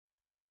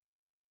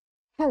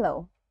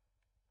Hello.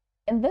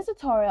 In this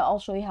tutorial, I'll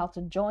show you how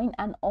to join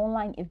an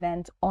online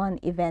event on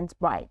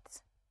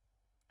Eventbrite.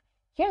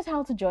 Here's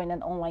how to join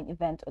an online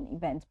event on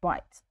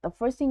Eventbrite. The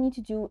first thing you need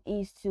to do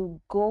is to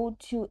go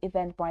to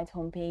Eventbrite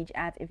homepage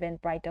at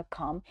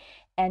eventbrite.com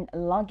and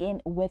log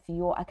in with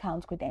your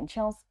account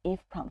credentials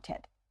if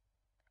prompted.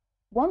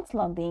 Once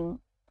logged in,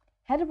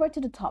 head over to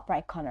the top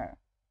right corner.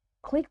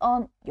 Click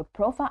on your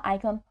profile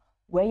icon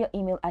where your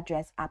email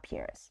address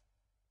appears.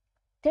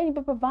 Then you'll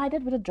be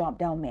provided with a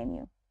drop-down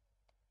menu.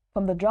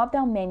 From the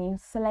drop-down menu,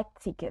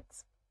 select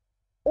Tickets,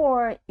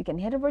 or you can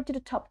head over to the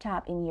top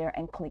tab in here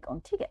and click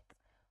on Tickets,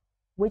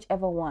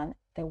 whichever one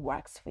that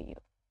works for you.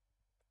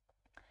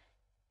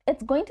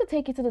 It's going to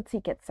take you to the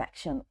ticket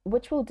section,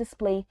 which will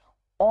display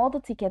all the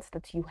tickets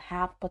that you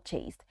have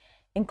purchased,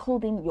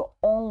 including your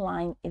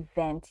online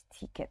event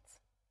tickets.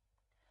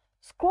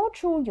 Scroll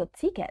through your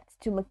tickets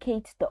to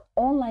locate the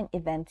online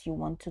event you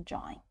want to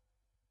join.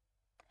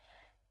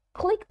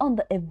 Click on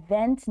the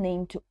event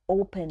name to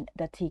open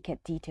the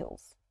ticket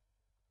details.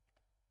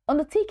 On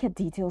the ticket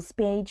details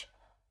page,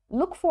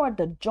 look for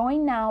the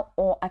Join Now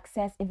or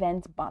Access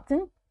Event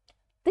button.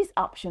 This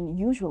option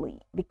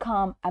usually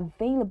becomes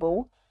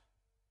available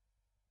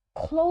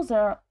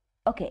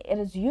it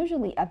is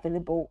usually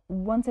available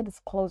once it is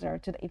closer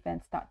to the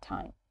event start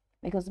time,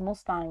 because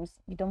most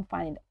times you don't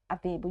find it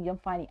available, you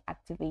don't find it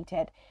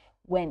activated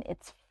when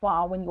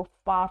you're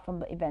far from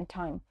the event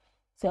time.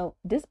 So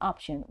this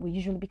option will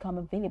usually become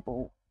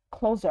available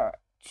closer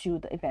to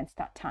the event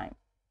start time.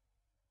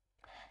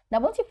 Now,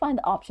 once you find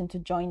the option to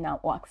join now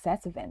or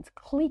access events,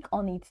 click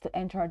on it to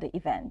enter the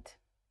event.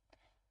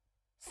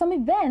 Some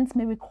events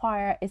may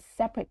require a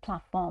separate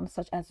platform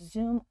such as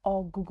Zoom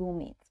or Google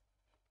Meet.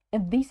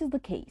 If this is the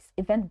case,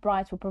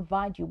 Eventbrite will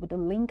provide you with a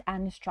link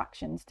and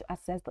instructions to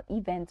access the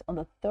event on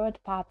the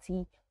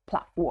third-party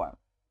platform.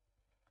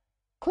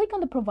 Click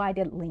on the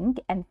provided link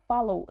and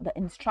follow the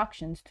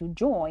instructions to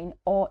join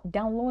or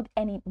download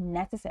any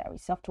necessary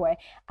software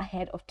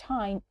ahead of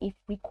time if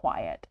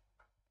required.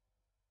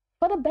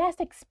 For the best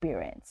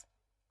experience,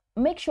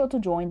 make sure to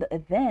join the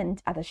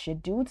event at a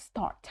scheduled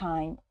start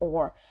time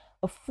or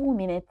a few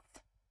minutes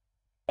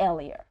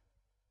earlier.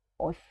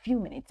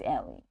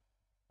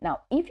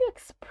 Now, if you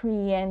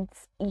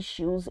experience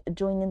issues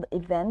joining the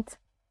event,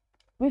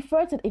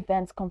 refer to the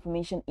event's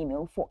confirmation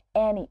email for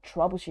any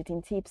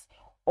troubleshooting tips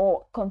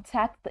or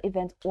contact the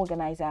event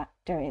organizer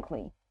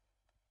directly.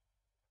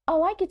 I'd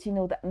like you to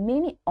know that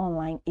many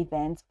online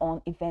events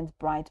on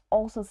Eventbrite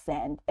also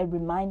send a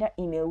reminder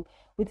email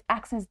with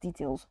access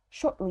details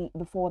shortly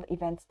before the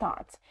event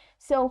starts.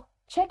 So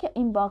check your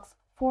inbox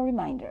for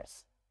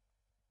reminders.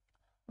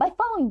 By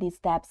following these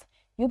steps,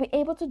 you'll be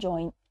able to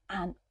join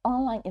an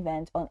online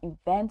event on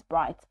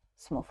Eventbrite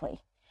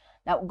smoothly.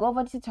 Now go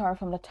over the tutorial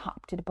from the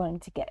top to the bottom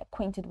to get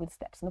acquainted with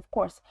steps. And of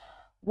course,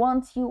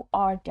 once you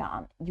are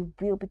done, you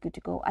will be good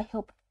to go. I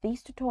hope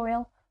this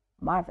tutorial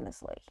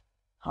marvelously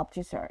helped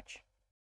you search.